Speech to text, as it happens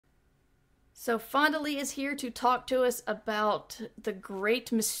So Fonda Lee is here to talk to us about the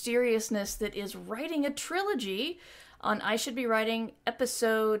great mysteriousness that is writing a trilogy on I Should Be Writing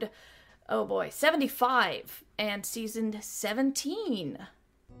episode, 75 and season 17.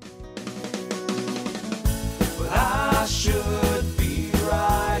 Well, I should be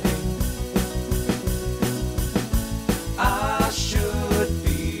writing. I should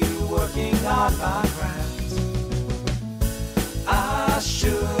be working on my craft. I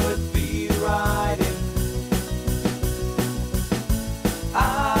should be writing.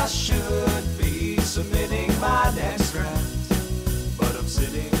 I should be submitting my next draft. But I'm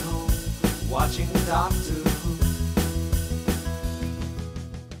sitting home watching Doctor Who.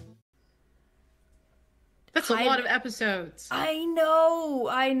 That's a lot of episodes. I know.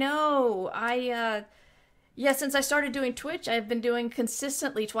 Since I started doing Twitch, I've been doing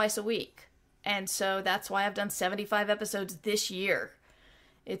consistently twice a week. And so that's why I've done 75 episodes this year.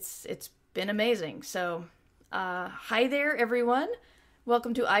 It's been amazing. So, hi there, everyone.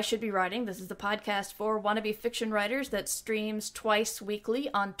 Welcome to I Should Be Writing. This is the podcast for wannabe fiction writers that streams twice weekly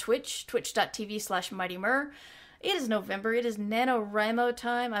on Twitch, twitch.tv/MightyMur. It is November. It is NaNoWriMo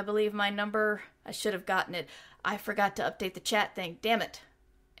time. I believe my number, I should have gotten it. I forgot to update the chat thing. Damn it.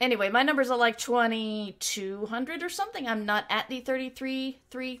 Anyway, my numbers are like 2,200 or something. I'm not at the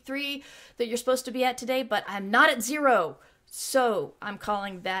 3333 that you're supposed to be at today, but I'm not at 0. So I'm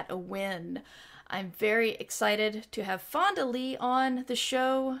calling that a win. I'm very excited to have Fonda Lee on the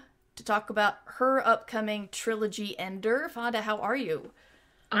show to talk about her upcoming trilogy ender. Fonda, how are you?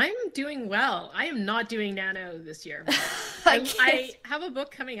 I'm doing well. I am not doing Nano this year. I have a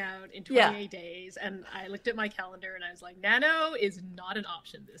book coming out in 28 days, and I looked at my calendar and I was like, Nano is not an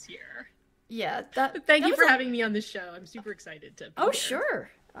option this year. Yeah. Thank you for having me on this show. I'm super excited to be here.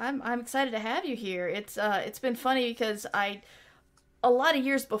 Sure. I'm excited to have you here. It's been funny because a lot of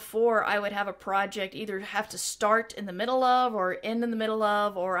years before, I would have a project either have to start in the middle of or end in the middle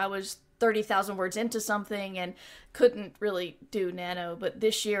of, or I was 30,000 words into something and couldn't really do Nano. But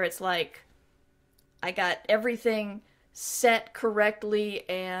this year it's like I got everything set correctly,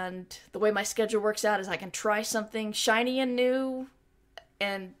 and the way my schedule works out is I can try something shiny and new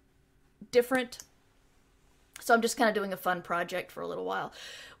and different. So I'm just kind of doing a fun project for a little while,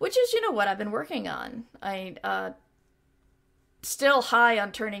 which is, what I've been working on. I still high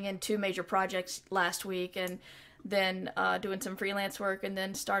on turning in 2 major projects last week, and then doing some freelance work, and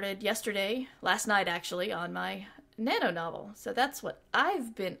then started last night actually, on my Nano novel. So that's what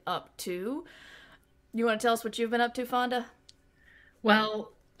I've been up to. You want to tell us what you've been up to, Fonda?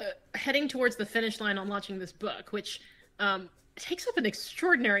 Well, heading towards the finish line on launching this book, which takes up an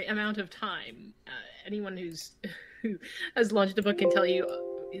extraordinary amount of time. Anyone who has launched a book can tell you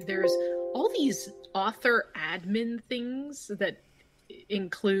there's all these author admin things that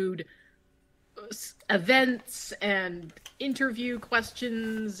include events and interview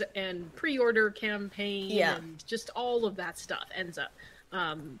questions and pre-order campaign and just all of that stuff ends up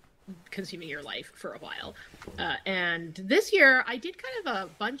consuming your life for a while. And this year I did kind of a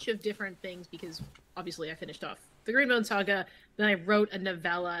bunch of different things because obviously I finished off the Green Bone Saga, then I wrote a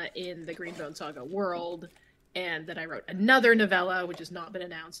novella in the Green Bone Saga world, and then I wrote another novella which has not been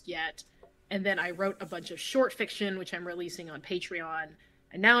announced yet, and then I wrote a bunch of short fiction which I'm releasing on Patreon.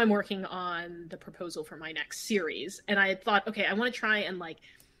 And now I'm working on the proposal for my next series. And I thought, okay, I want to try and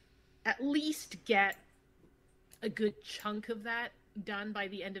at least get a good chunk of that done by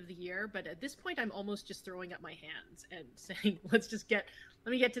the end of the year. But at this point, I'm almost just throwing up my hands and saying, let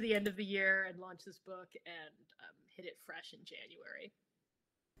me get to the end of the year and launch this book and hit it fresh in January.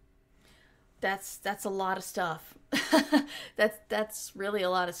 That's a lot of stuff. That's really a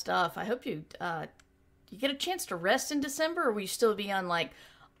lot of stuff. I hope you get a chance to rest in December, or will you still be on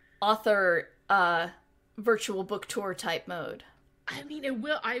author virtual book tour type mode? I mean,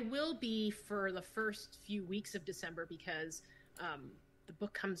 I will be for the first few weeks of December because the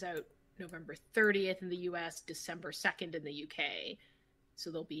book comes out November 30th in the US, December 2nd in the UK. So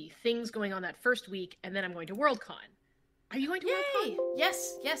there'll be things going on that first week, and then I'm going to Worldcon. Are you going to Worldcon?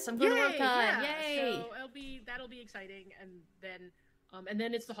 Yes, I'm going to Worldcon. Yeah. Yay! So that'll be exciting, and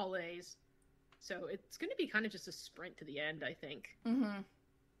then it's the holidays. So it's going to be kind of just a sprint to the end, I think. Mm-hmm.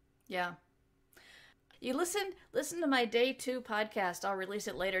 Yeah. You listen to my Day 2 podcast. I'll release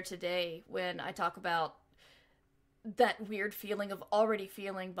it later today when I talk about that weird feeling of already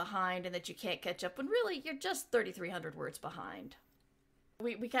feeling behind and that you can't catch up when really you're just 3,300 words behind.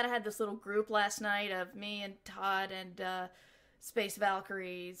 We kind of had this little group last night of me and Todd and Space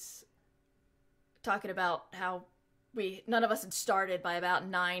Valkyries talking about how none of us had started by about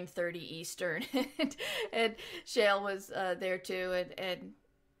 9:30 Eastern, and Shale was there too, and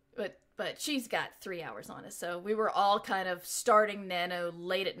But she's got 3 hours on us, so we were all kind of starting Nano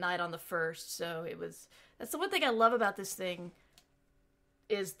late at night on the first. So that's the one thing I love about this thing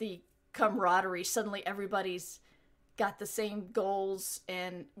is the camaraderie. Suddenly everybody's got the same goals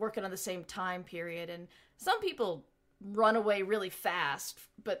and working on the same time period. And some people run away really fast,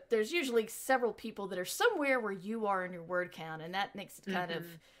 but there's usually several people that are somewhere where you are in your word count, and that makes it kind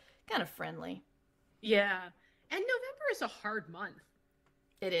of friendly. Yeah. And November is a hard month.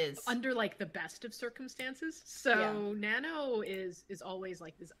 It is. Under like the best of circumstances. So Nano is always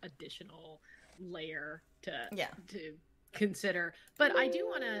like this additional layer to consider. But I do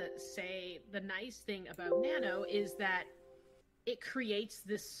want to say the nice thing about Nano is that it creates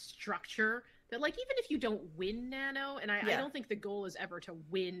this structure that, like, even if you don't win Nano, and I don't think the goal is ever to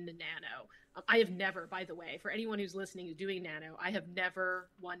win Nano. I have never, by the way, for anyone who's listening who's doing Nano, I have never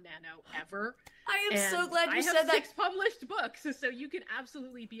won Nano ever. I am so glad you said that. I have 6 published books, so you can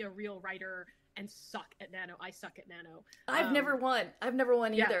absolutely be a real writer and suck at Nano. I suck at Nano. I've never won. I've never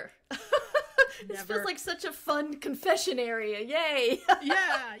won either. This feels like such a fun confession area. Yay!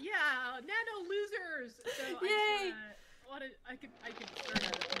 yeah. Nano losers. So yay! I could start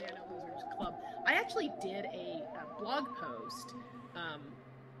a Nano Losers Club. I actually did a blog post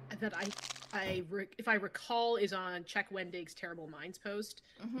that if I recall, is on Chuck Wendig's Terrible Minds post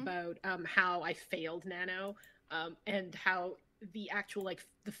about how I failed Nano and how the actual, like,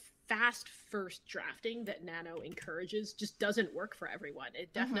 the fast first drafting that Nano encourages just doesn't work for everyone.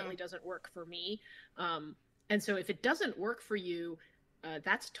 It definitely doesn't work for me. And so if it doesn't work for you,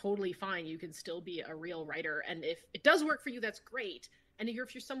 that's totally fine. You can still be a real writer. And if it does work for you, that's great. And if you're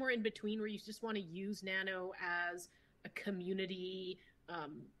somewhere in between where you just want to use Nano as a community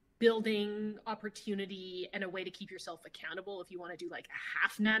building opportunity and a way to keep yourself accountable, if you want to do like a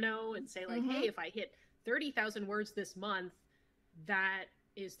half Nano and say like, hey, if I hit 30,000 words this month, that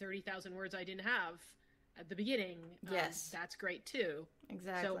is 30,000 words I didn't have at the beginning. Yes. That's great too.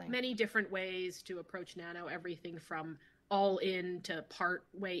 Exactly. So many different ways to approach Nano, everything from all in to part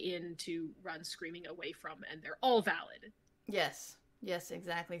way in to run screaming away from, and they're all valid. Yes,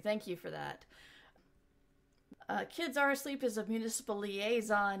 exactly. Thank you for that. Kids Are Asleep is a municipal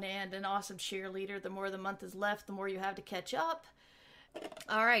liaison and an awesome cheerleader. The more the month is left, the more you have to catch up.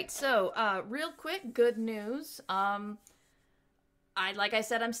 All right, so real quick, good news. Like I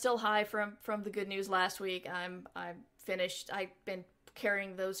said, I'm still high from the good news last week. I'm finished. I've been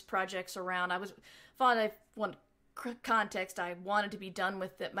carrying those projects around. Context, I wanted to be done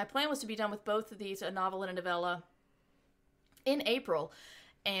with it. My plan was to be done with both of these, a novel and a novella, in April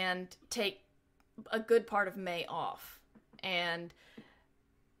and take a good part of May off. And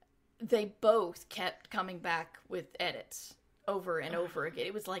they both kept coming back with edits over and over again.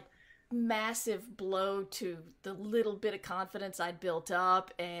 It was like massive blow to the little bit of confidence I'd built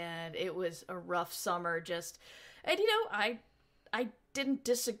up, and it was a rough summer. And I didn't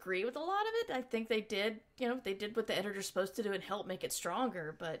disagree with a lot of it. I think they did what the editor's supposed to do and help make it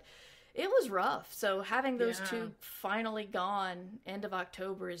stronger, but it was rough. So having those two finally gone end of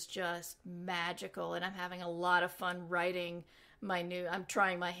October is just magical, and I'm having a lot of fun writing I'm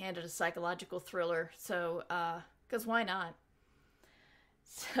trying my hand at a psychological thriller, so, 'cause why not?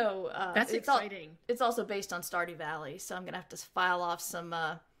 So, that's exciting. It's also based on Stardew Valley, so I'm gonna have to file off some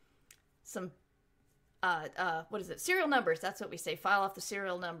what is it? Serial numbers. That's what we say. File off the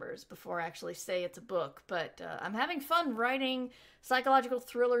serial numbers before I actually say it's a book. But I'm having fun writing psychological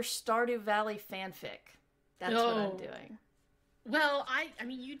thriller Stardew Valley fanfic. That's what I'm doing. Well, I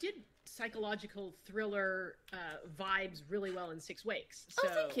mean, you did psychological thriller vibes really well in 6 Weeks. So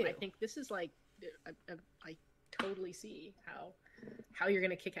thank you. I think this is like, I totally see how you're going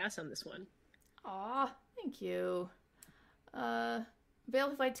to kick ass on this one. Aw, thank you.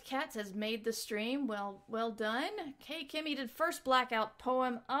 Bale Who Fights Cats has made the stream. Well done. Hey, Kimmy did first blackout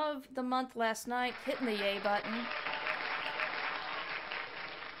poem of the month last night, hitting the yay button.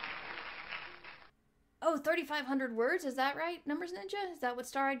 Oh, 3,500 words, is that right? Numbers Ninja? Is that what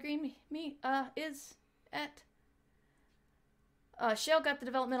Star-Eyed Green is at? Shell got the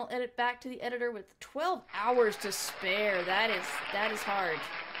developmental edit back to the editor with 12 hours to spare. That is hard.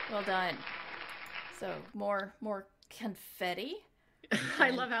 Well done. So, more confetti. I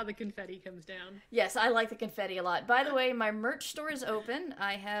love how the confetti comes down. Yes, I like the confetti a lot. By the way, my merch store is open.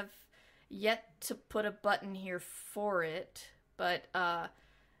 I have yet to put a button here for it, but I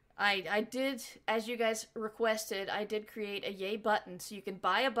did, as you guys requested, I did create a yay button, so you can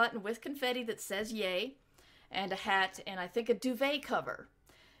buy a button with confetti that says yay, and a hat, and I think a duvet cover,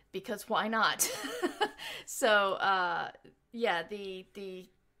 because why not? So, yeah, the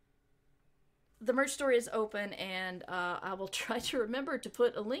the merch store is open, and I will try to remember to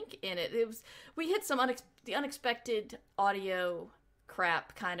put a link in it. We hit some the unexpected audio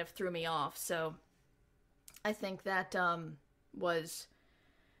crap kind of threw me off, so I think that was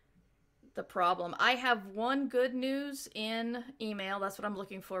the problem. I have one good news in email. That's what I'm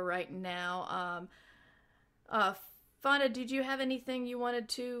looking for right now. Fonda, did you have anything you wanted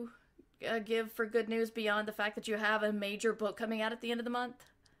to give for good news beyond the fact that you have a major book coming out at the end of the month?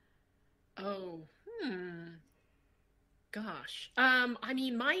 Oh, gosh. I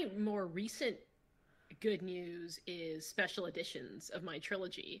mean, my more recent good news is special editions of my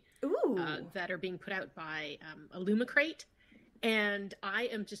trilogy. Ooh. That are being put out by Illumicrate. And I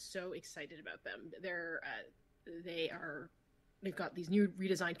am just so excited about them. They've got these new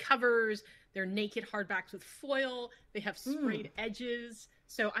redesigned covers. They're naked hardbacks with foil. They have sprayed edges.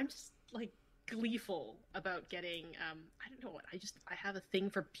 So I'm just like gleeful about getting. I don't know what I have a thing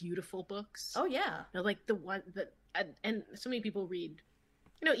for beautiful books. Oh yeah, like the one that and so many people read,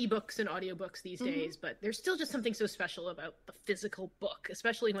 ebooks and audiobooks these days. But there's still just something so special about the physical book,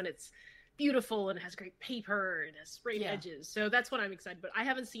 especially when it's beautiful and has great paper and has sprayed edges. So that's what I'm excited about. I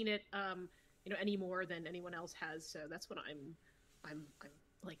haven't seen it any more than anyone else has, so that's what I'm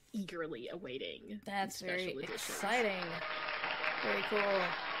like eagerly awaiting. That's very exciting. Very cool.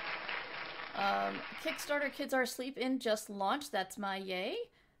 Kickstarter Kids Are Asleep In just launched. That's my yay.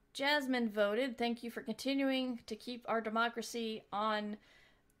 Jasmine voted. Thank you for continuing to keep our democracy on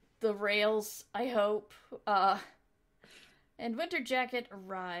the rails, I hope. And Winter Jacket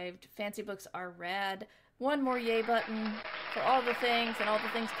arrived. Fancy books are rad. One more yay button for all the things and all the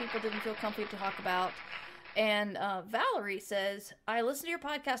things people didn't feel comfy to talk about. And Valerie says, I listen to your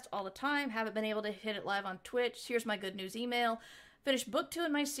podcast all the time. Haven't been able to hit it live on Twitch. Here's my good news email. Finished book 2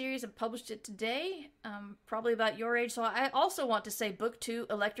 in my series and published it today. Probably about your age. So I also want to say book 2,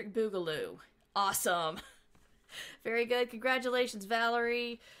 Electric Boogaloo. Awesome. Very good. Congratulations,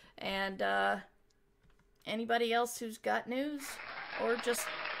 Valerie. And anybody else who's got news or just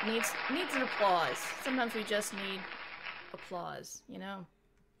needs an applause. Sometimes we just need applause,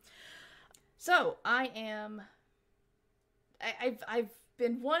 So I've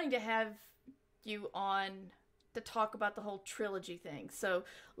been wanting to have you on to talk about the whole trilogy thing. So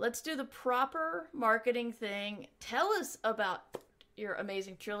let's do the proper marketing thing. Tell us about your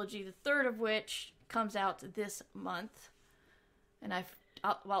amazing trilogy, the third of which comes out this month. And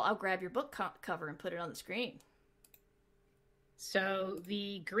I'll grab your book cover and put it on the screen. So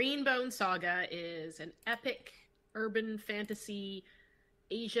the Green Bone Saga is an epic urban fantasy,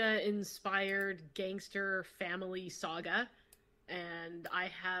 Asia-inspired gangster family saga. And I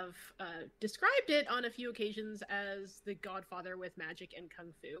have described it on a few occasions as The Godfather with magic and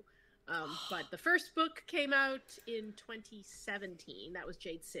kung fu. But the first book came out in 2017. That was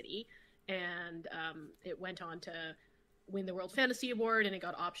Jade City. And it went on to win the World Fantasy Award, and it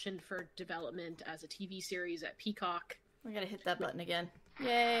got optioned for development as a TV series at Peacock. We gotta hit that button again.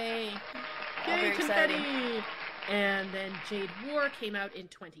 Yay! Yay, confetti! And then Jade War came out in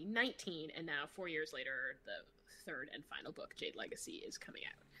 2019, and now 4 years later, the third and final book, Jade Legacy, is coming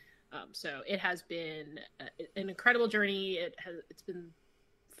out. So it has been an incredible journey. It's been,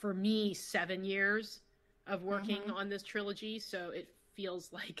 for me, 7 years of working on this trilogy, so it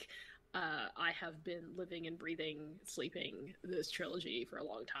feels like I have been living and breathing, sleeping this trilogy for a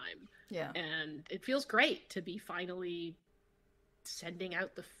long time. Yeah. And it feels great to be finally sending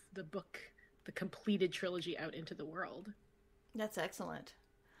out the book, the completed trilogy, out into the world. That's excellent.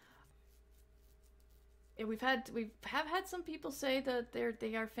 Yeah, we have had some people say that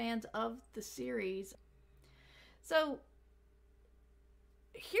they are fans of the series. So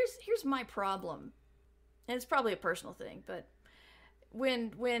here's my problem. And it's probably a personal thing, but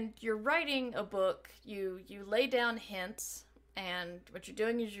when you're writing a book, you lay down hints, and what you're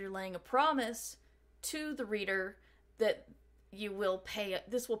doing is you're laying a promise to the reader that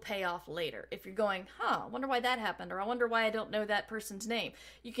this will pay off later. If you're going, I wonder why that happened, or I wonder why I don't know that person's name,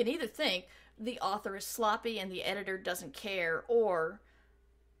 you can either think the author is sloppy and the editor doesn't care, or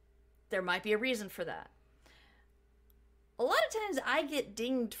there might be a reason for that. A lot of times I get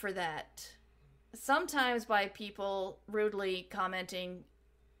dinged for that. Sometimes by people rudely commenting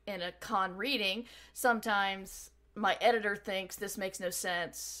in a con reading. Sometimes my editor thinks this makes no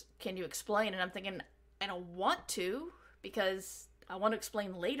sense. Can you explain? And I'm thinking, I don't want to, because I want to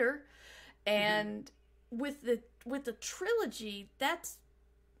explain later. And with the trilogy, that's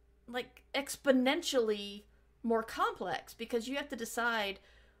like exponentially more complex, because you have to decide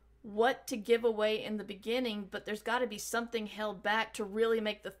what to give away in the beginning, but there's got to be something held back to really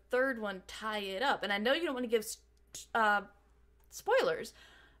make the third one tie it up. And I know you don't want to give spoilers,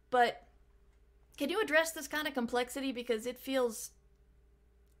 but Can you address this kind of complexity, because it feels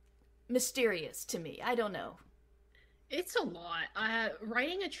mysterious to me? I don't know. It's a lot.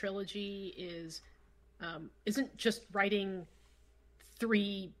 Writing a trilogy isn't just writing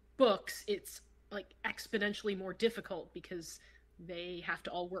 3 books. It's like exponentially more difficult because they have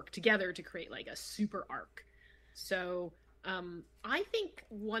to all work together to create like a super arc. So I think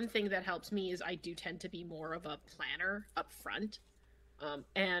one thing that helps me is I do tend to be more of a planner up front.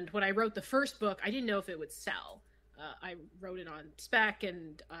 And when I wrote the first book, I didn't know if it would sell. I wrote it on spec,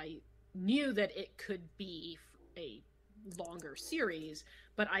 and I knew that it could be a longer series,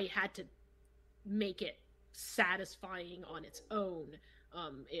 but I had to make it satisfying on its own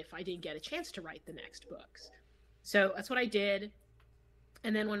if I didn't get a chance to write the next books. So that's what I did.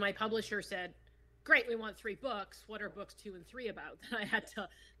 And then when my publisher said, great, we want 3 books, what are books 2 and 3 about? Then I had to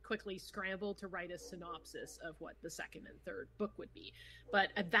quickly scramble to write a synopsis of what the second and third book would be. But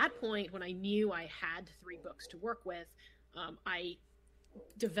at that point, when I knew I had 3 books to work with, I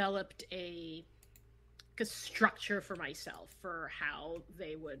developed a structure for myself for how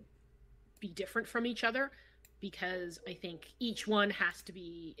they would be different from each other, because I think each one has to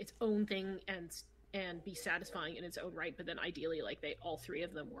be its own thing and be satisfying in its own right, but then ideally like all 3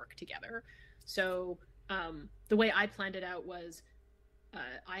 of them work together. So the way I planned it out was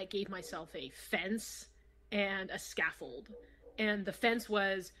I gave myself a fence and a scaffold, and the fence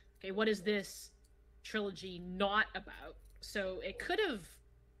was, okay, what is this trilogy not about? So it could have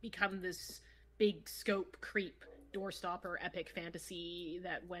become this big scope creep doorstopper epic fantasy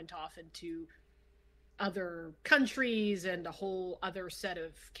that went off into other countries and a whole other set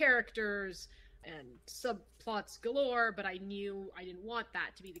of characters and subplots galore, but I knew I didn't want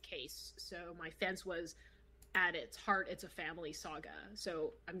that to be the case. So my fence was, at its heart, it's a family saga.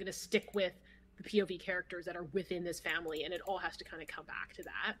 So I'm going to stick with the POV characters that are within this family, and it all has to kind of come back to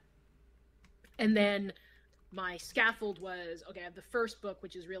that. And then my scaffold was, okay, I have the first book,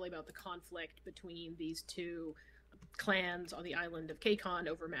 which is really about the conflict between these 2 clans on the island of Kakon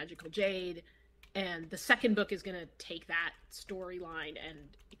over magical jade. And the second book is going to take that storyline and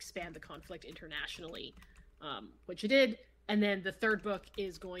expand the conflict internationally, which it did. And then the third book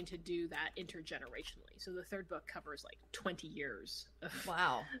is going to do that intergenerationally. So the third book covers like 20 years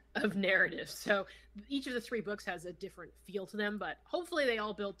of narrative. So each of the 3 books has a different feel to them, but hopefully they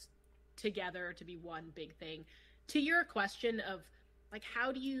all built together to be one big thing. To your question of like,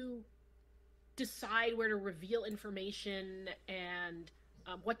 how do you decide where to reveal information and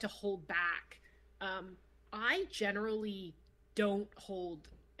what to hold back? I generally don't hold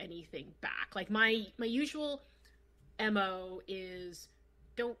anything back. Like my usual MO is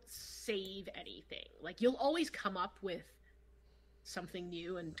don't save anything. Like you'll always come up with something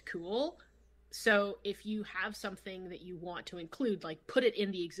new and cool. So if you have something that you want to include, like put it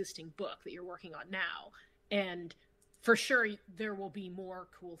in the existing book that you're working on now. And for sure, there will be more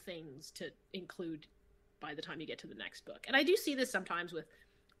cool things to include by the time you get to the next book. And I do see this sometimes with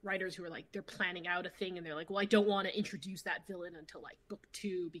writers who are like, they're planning out a thing and they're like, well, I don't want to introduce that villain until like book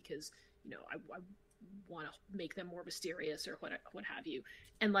 2 because, you know, I want to make them more mysterious or what have you.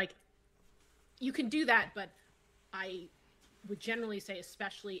 And like, you can do that, but I would generally say,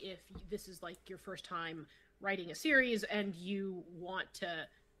 especially if this is like your first time writing a series and you want to,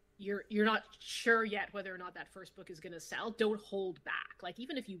 you're not sure yet whether or not that first book is going to sell, don't hold back. Like,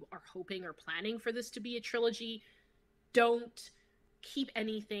 even if you are hoping or planning for this to be a trilogy, don't keep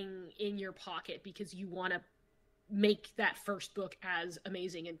anything in your pocket because you want to make that first book as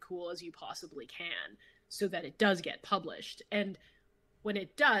amazing and cool as you possibly can so that it does get published. And when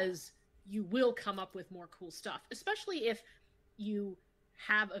it does, you will come up with more cool stuff, especially if you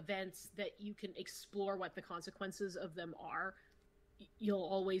have events that you can explore what the consequences of them are. You'll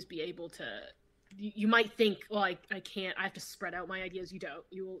always be able to, you might think, well, I can't, I have to spread out my ideas. You don't.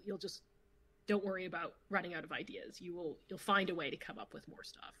 You'll just, don't worry about running out of ideas. You'll find a way to come up with more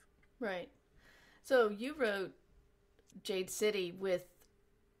stuff. Right. So you wrote Jade City with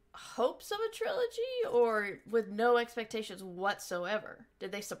hopes of a trilogy or with no expectations whatsoever?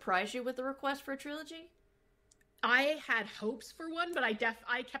 Did they surprise you with the request for a trilogy? I had hopes for one, but I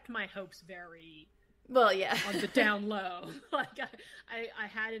kept my hopes very well, yeah, on the down low. Like I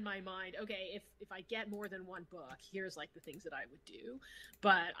had in my mind, okay, if I get more than one book, here's like the things that I would do.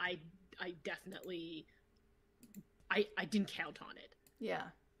 But I definitely I didn't count on it. Yeah.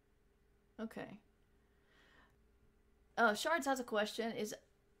 Okay. Shards has a question.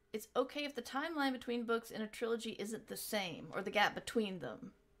 It's okay if the timeline between books in a trilogy isn't the same, or the gap between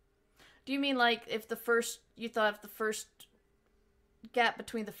them? Do you mean like if the first gap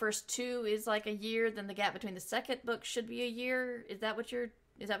between the first 2 is like a year, then the gap between the second book should be a year? Is that what you're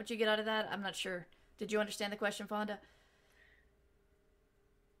Is that what you get out of that? I'm not sure. Did you understand the question, Fonda?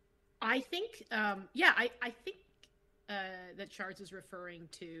 I think, I think that Shards is referring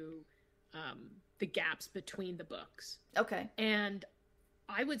to the gaps between the books. Okay. And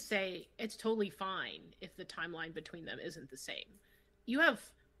I would say it's totally fine if the timeline between them isn't the same. You have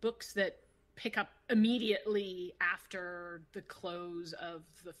books that pick up immediately after the close of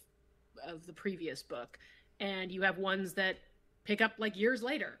the previous book, and you have ones that pick up like years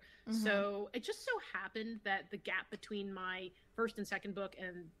later. Mm-hmm. So it just so happened that the gap between my first and second book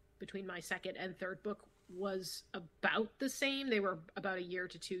and between my second and third book was about the same. They were about a year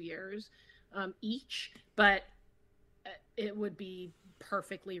to 2 years each, but it would be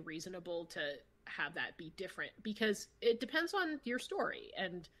perfectly reasonable to have that be different because it depends on your story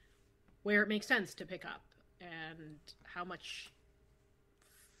and where it makes sense to pick up and how much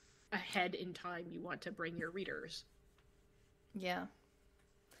ahead in time you want to bring your readers. Yeah.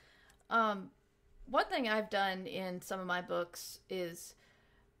 One thing I've done in some of my books is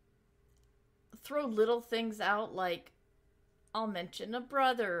throw little things out, like I'll mention a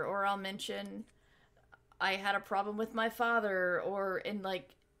brother, or I'll mention I had a problem with my father, and like,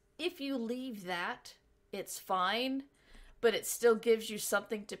 if you leave that, it's fine, but it still gives you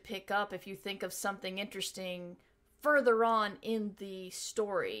something to pick up if you think of something interesting further on in the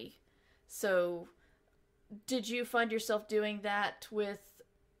story. So, did you find yourself doing that with,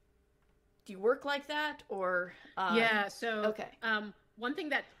 do you work like that, or? Yeah, so, okay. One thing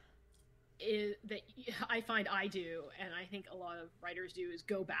that I find I do, and I think a lot of writers do, is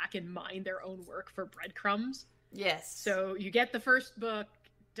go back and mine their own work for breadcrumbs. Yes. So you get the first book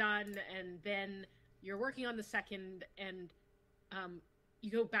done, and then you're working on the second, and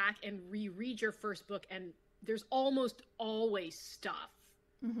you go back and reread your first book, and there's almost always stuff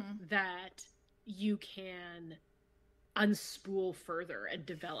that you can unspool further and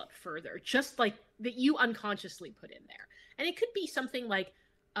develop further, just like that you unconsciously put in there. And it could be something like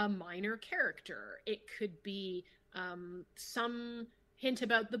a minor character. It could be some hint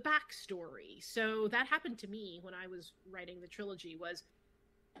about the backstory. So that happened to me when I was writing the trilogy. Was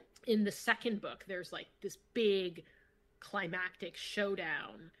in the second book, there's like this big climactic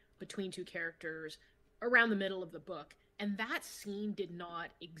showdown between two characters around the middle of the book, and that scene did not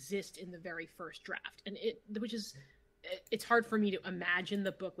exist in the very first draft, and it's hard for me to imagine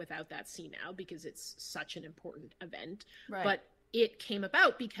the book without that scene now because it's such an important event. Right. But it came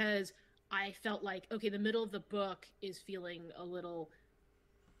about because I felt like, okay, the middle of the book is feeling a little,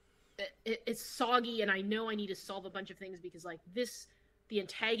 it's soggy, and I know I need to solve a bunch of things because like the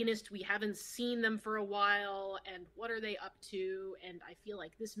antagonist, we haven't seen them for a while, and what are they up to? And I feel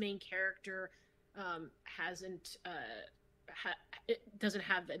like this main character it doesn't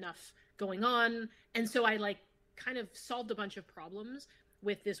have enough going on. And so I like kind of solved a bunch of problems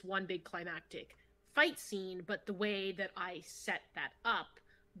with this one big climactic fight scene, but the way that I set that up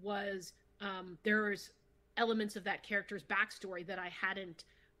was there's elements of that character's backstory that I hadn't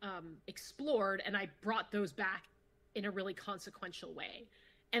explored, and I brought those back in a really consequential way.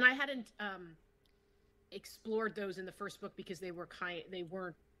 And I hadn't explored those in the first book because they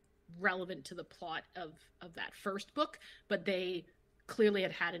weren't relevant to the plot of that first book, but they clearly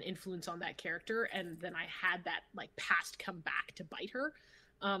had an influence on that character, and then I had that like past come back to bite her.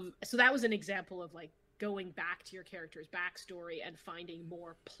 So that was an example of like going back to your character's backstory and finding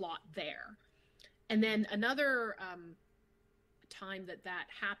more plot there. And then another time that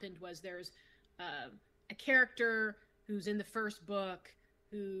happened was there's a character who's in the first book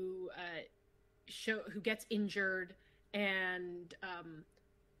who gets injured, and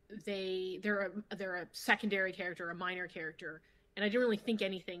they're a secondary character, a minor character, and I didn't really think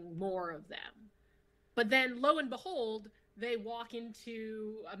anything more of them. But then, lo and behold, they walk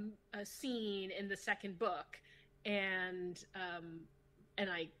into a scene in the second book, and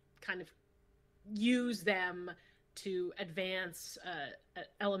I kind of use them to advance an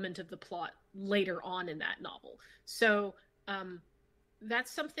element of the plot later on in that novel. So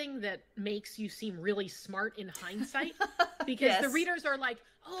that's something that makes you seem really smart in hindsight, because yes. The readers are like,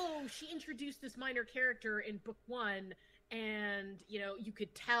 oh, she introduced this minor character in book one, and you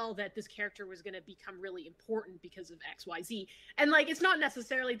could tell that this character was going to become really important because of XYZ. And like, it's not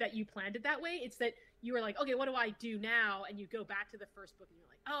necessarily that you planned it that way. It's that you were like, okay, what do I do now? And you go back to the first book and you're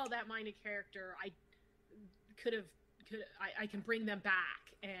like, oh, that minor character, I can bring them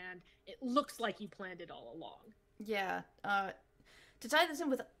back. And it looks like you planned it all along. Yeah. To tie this in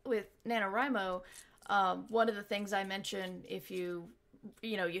with NaNoWriMo, one of the things I mentioned, if you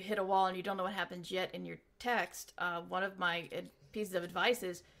hit a wall and you don't know what happens yet in your text, one of my pieces of advice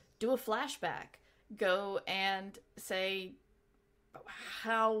is do a flashback. Go and say,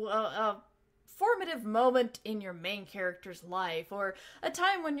 how a formative moment in your main character's life, or a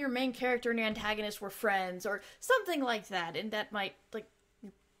time when your main character and your antagonist were friends, or something like that, and that might like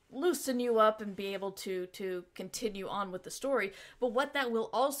loosen you up and be able to continue on with the story. But what that will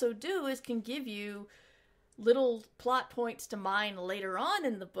also do is can give you little plot points to mine later on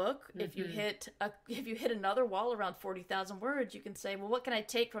in the book. Mm-hmm. If you hit another wall around 40,000 words, you can say, well, what can I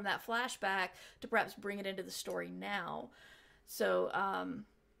take from that flashback to perhaps bring it into the story now? So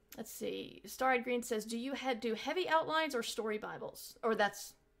let's see. Starred Green says, do you do heavy outlines or story bibles? Or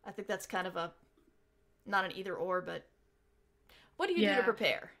I think that's kind of a not an either or, but what do you do to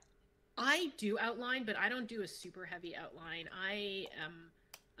prepare? I do outline, but I don't do a super heavy outline. I am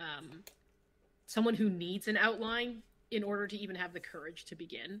someone who needs an outline in order to even have the courage to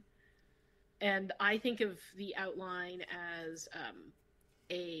begin. And I think of the outline as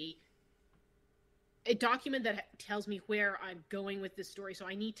a document that tells me where I'm going with this story, so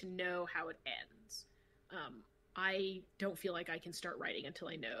I need to know how it ends. I don't feel like I can start writing until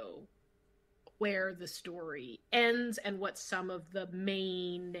I know where the story ends and what some of the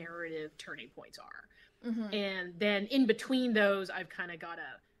main narrative turning points are. Mm-hmm. And then in between those, I've kind of got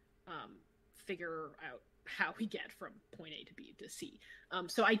to figure out how we get from point A to B to C.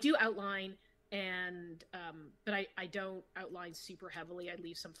 So I do outline, and but I don't outline super heavily. I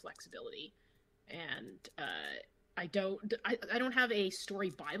leave some flexibility. And I don't have a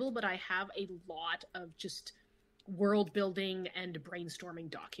story Bible, but I have a lot of just world building and brainstorming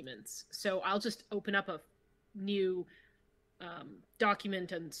documents. So I'll just open up a new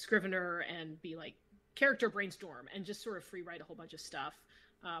document and Scrivener and be like, character brainstorm, and just sort of free write a whole bunch of stuff,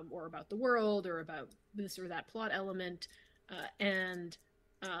 or about the world, or about this or that plot element. And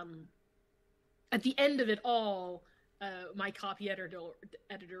at the end of it all, my copy editor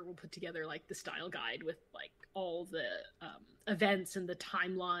will put together like the style guide with like all the events and the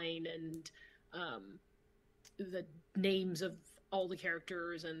timeline and the names of all the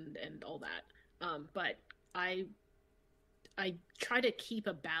characters and all that. But I try to keep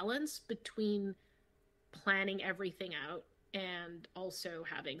a balance between planning everything out and also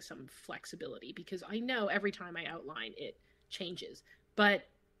having some flexibility, because I know every time I outline it changes. But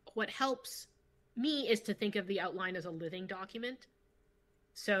what helps me is to think of the outline as a living document.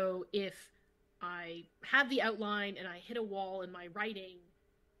 So if I have the outline and I hit a wall in my writing,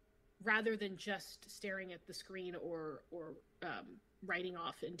 rather than just staring at the screen or writing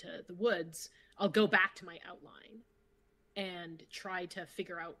off into the woods, I'll go back to my outline and try to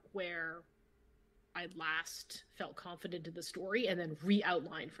figure out where I last felt confident in the story and then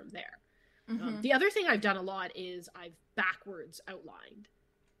re-outline from there. Mm-hmm. The other thing I've done a lot is I've backwards outlined.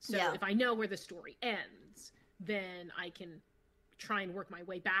 So if I know where the story ends, then I can try and work my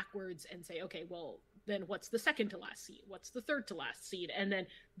way backwards and say, okay, well, then what's the second to last scene? What's the third to last scene? And then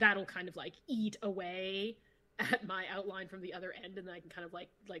that'll kind of like eat away at my outline from the other end. And then I can kind of like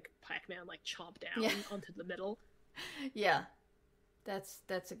Pac-Man, like chomp down onto the middle. Yeah, that's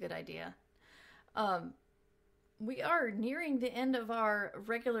a good idea. We are nearing the end of our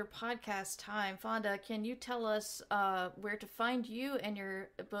regular podcast time. Fonda, can you tell us where to find you and your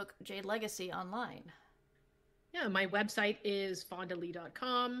book, Jade Legacy, online? Yeah, my website is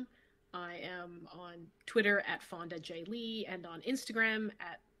fondalee.com. I am on Twitter at FondaJLee and on Instagram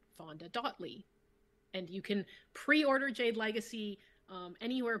at Fonda.Lee. And you can pre-order Jade Legacy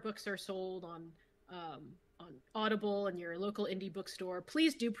anywhere books are sold, on Audible and your local indie bookstore.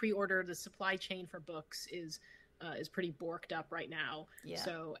 Please do pre-order. The supply chain for books is pretty borked up right now. Yeah.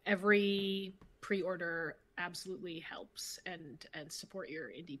 So every pre-order absolutely helps and support your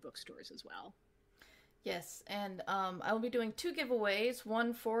indie bookstores as well. Yes, and I will be doing 2 giveaways,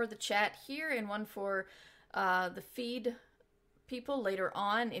 one for the chat here and one for the feed people later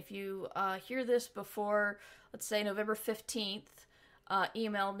on. If you hear this before, let's say November 15th,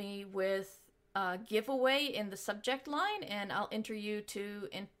 email me with giveaway in the subject line, and I'll enter you to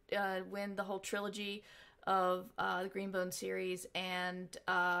win the whole trilogy of the Green Bone series. And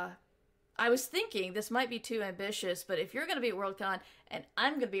I was thinking this might be too ambitious, but if you're going to be at Worldcon and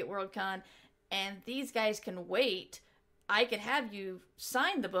I'm going to be at Worldcon, and these guys can wait, I could have you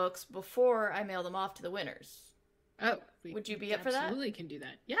sign the books before I mail them off to the winners. Oh, would you be up for that? Absolutely can do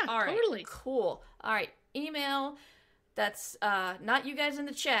that. Yeah, all right, totally. Cool. All right, email. That's not you guys in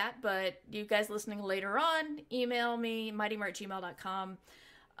the chat, but you guys listening later on, email me, mightymar@gmail.com,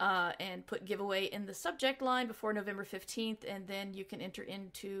 and put giveaway in the subject line before November 15th, and then you can enter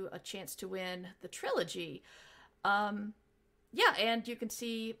into a chance to win the trilogy. Yeah, and you can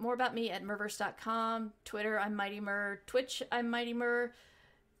see more about me at Merverse.com, Twitter, I'm Mighty Mer, Twitch, I'm Mighty Mer,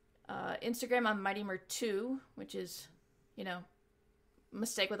 Instagram, I'm Mighty Mer2, which is,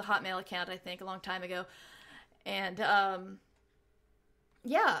 mistake with a Hotmail account, I think, a long time ago. And,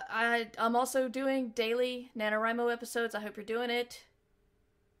 yeah, I'm also doing daily NaNoWriMo episodes. I hope you're doing it.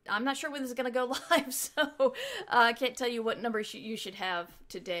 I'm not sure when this is going to go live, so I can't tell you what number you should have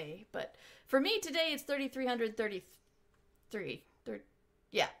today. But for me, today, it's 3,333.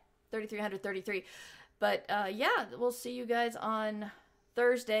 Yeah, 3,333. But, yeah, we'll see you guys on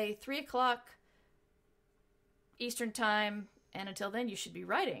Thursday, 3 o'clock Eastern Time. And until then, you should be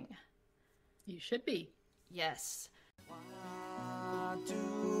writing. You should be. Yes.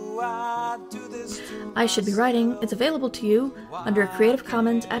 I Should Be Writing is available to you under a Creative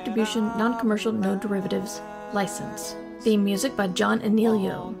Commons Attribution Non-Commercial No Derivatives license. Theme music by John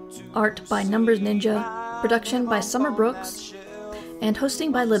Emilio. Art by Numbers Ninja. Production by Summer Brooks. And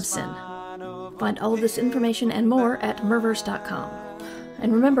hosting by Libsyn. Find all of this information and more at merverse.com.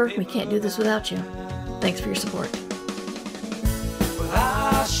 And remember, we can't do this without you. Thanks for your support.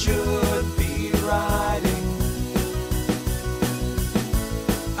 I should be writing.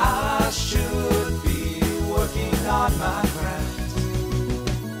 I should be working on my craft.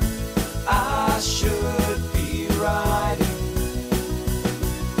 I should be writing.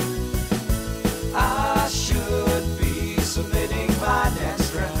 I should be submitting my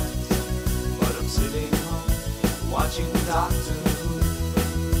next draft. But I'm sitting home watching Doctor Who.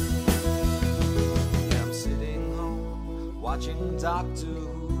 Yeah, I'm sitting home watching Doctor Who.